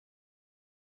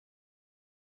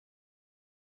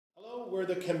Hello, we're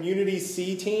the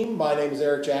CommunityC team. My name is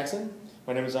Eric Jackson.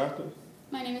 My name is Arthur.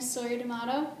 My name is Sawyer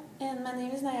D'Amato. And my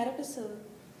name is Nanara Pessoa.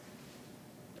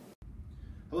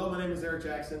 Hello, my name is Eric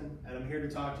Jackson, and I'm here to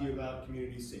talk to you about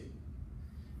CommunityC.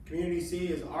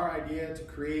 CommunityC is our idea to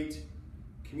create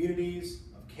communities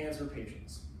of cancer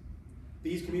patients.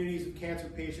 These communities of cancer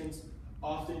patients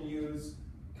often use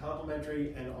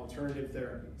complementary and alternative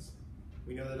therapies.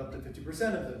 We know that up to 50%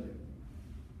 of them do.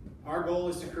 Our goal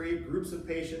is to create groups of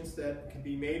patients that can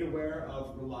be made aware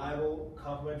of reliable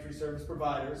complementary service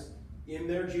providers in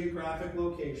their geographic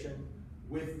location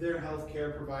with their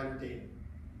healthcare provider data.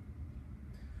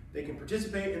 They can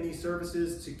participate in these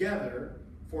services together,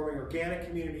 forming organic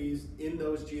communities in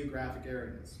those geographic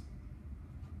areas.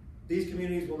 These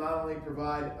communities will not only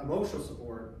provide emotional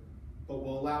support, but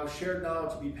will allow shared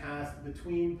knowledge to be passed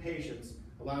between patients,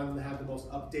 allowing them to have the most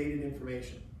updated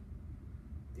information.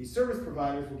 These service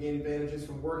providers will gain advantages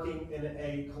from working in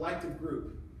a collective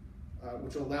group,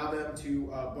 which will allow them to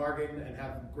bargain and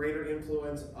have greater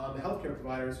influence on the healthcare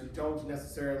providers who don't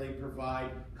necessarily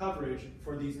provide coverage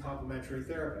for these complementary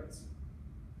therapies.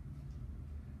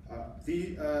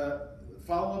 The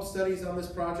follow-up studies on this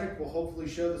project will hopefully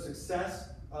show the success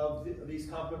of these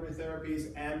complementary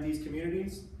therapies and these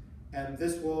communities, and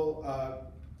this will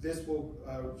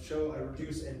show a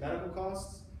reduce in medical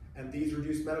costs, and these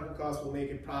reduced medical costs will make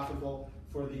it profitable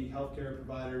for the healthcare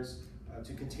providers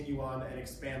to continue on and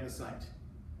expand the site.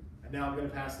 And now I'm going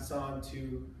to pass this on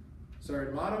to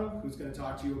Sawyer D'Amato, who's going to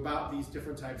talk to you about these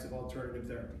different types of alternative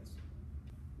therapies.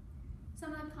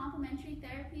 Some of the complementary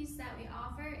therapies that we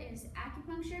offer is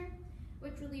acupuncture,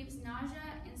 which relieves nausea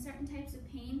and certain types of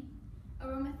pain,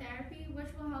 aromatherapy, which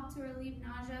will help to relieve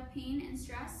nausea, pain, and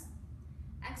stress.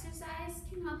 Exercise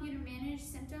can help you to manage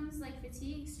symptoms like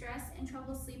fatigue, stress, and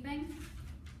trouble sleeping.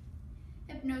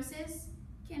 Hypnosis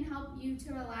can help you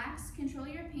to relax, control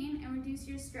your pain, and reduce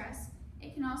your stress.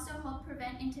 It can also help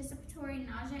prevent anticipatory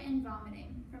nausea and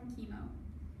vomiting from chemo.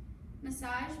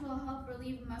 Massage will help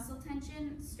relieve muscle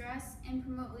tension, stress, and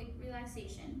promote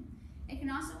relaxation. It can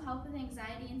also help with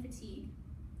anxiety and fatigue.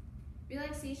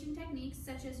 Relaxation techniques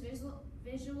such as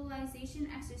visualization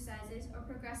exercises or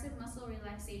progressive muscle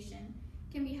relaxation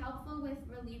can be helpful with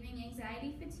relieving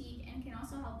anxiety, fatigue, and can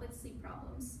also help with sleep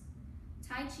problems.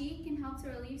 Tai Chi can help to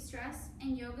relieve stress,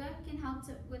 and yoga can help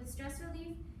with stress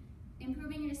relief,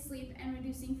 improving your sleep, and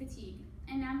reducing fatigue.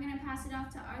 And now I'm going to pass it off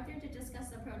to Arthur to discuss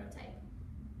the prototype.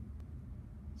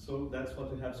 So that's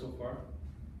what we have so far.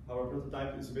 Our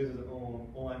prototype is based on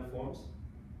online forms.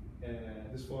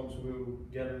 These forms will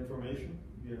gather information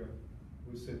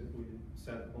we said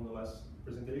on the last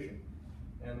presentation.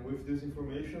 And with this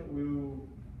information,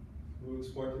 we'll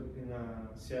export it in a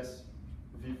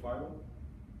CSV file.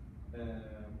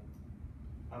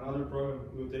 Another program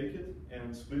will take it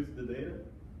and split the data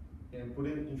and put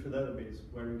it into a database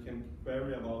where you can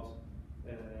query about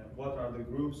what are the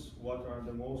groups, what are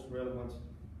the most relevant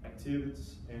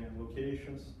activities and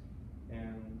locations,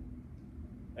 and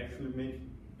actually make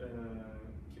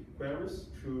queries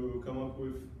to come up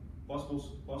with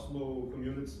possible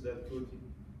communities that could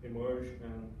emerge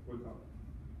and work out.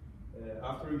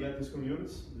 After we get these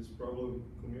communities, these problem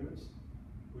communities,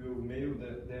 we will mail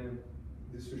them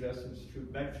these suggestions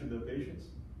back to the patients,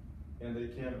 and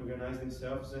they can organize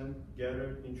themselves and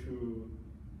gather into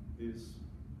this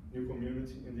new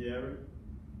community in the area,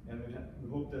 and we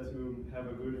hope that we will have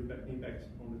a good impact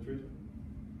on the treatment.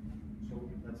 So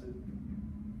that's it.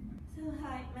 So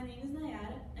hi, my name is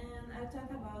Nayara, and I'll talk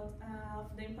about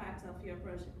the impact of your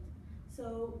project.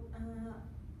 So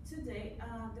today,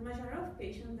 the majority of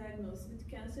patients diagnosed with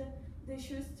cancer, they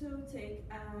choose to take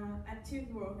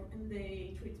active work in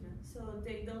the treatment. So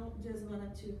they don't just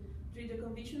want to do the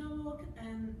conventional work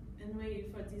and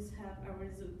wait for this to have a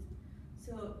result.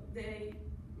 So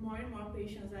more and more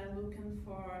patients are looking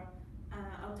for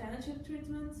alternative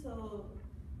treatment, so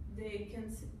they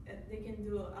can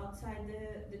do outside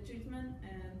the treatment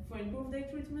and for improve their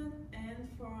treatment and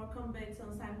for combat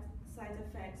some side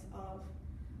effects of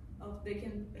they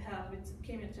can have with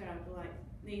chemotherapy like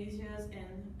nausea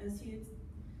and anxiety.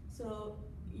 So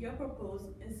your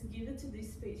proposal is give it to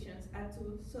these patients a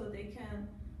tool so they can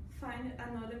find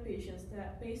another patients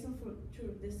that patient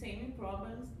through the same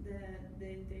problems that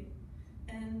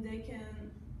and they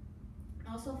can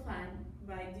also find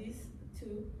by these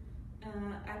two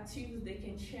activities they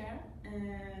can share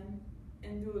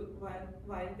and do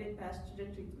while they pass to the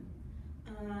treatment.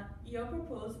 Your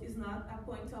proposal is not a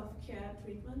point of care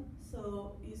treatment,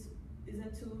 so is a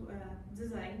tool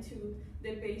designed to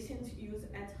the patient use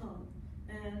at home.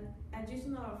 And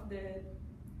additional of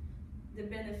the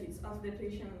benefits of the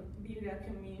patient building a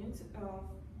community of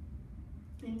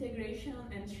integration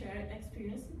and shared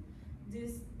experience.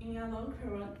 This, in a long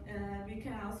run, we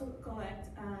can also collect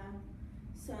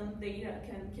some data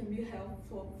can be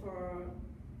helpful for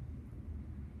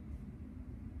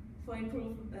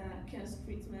improve cancer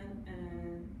treatment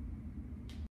and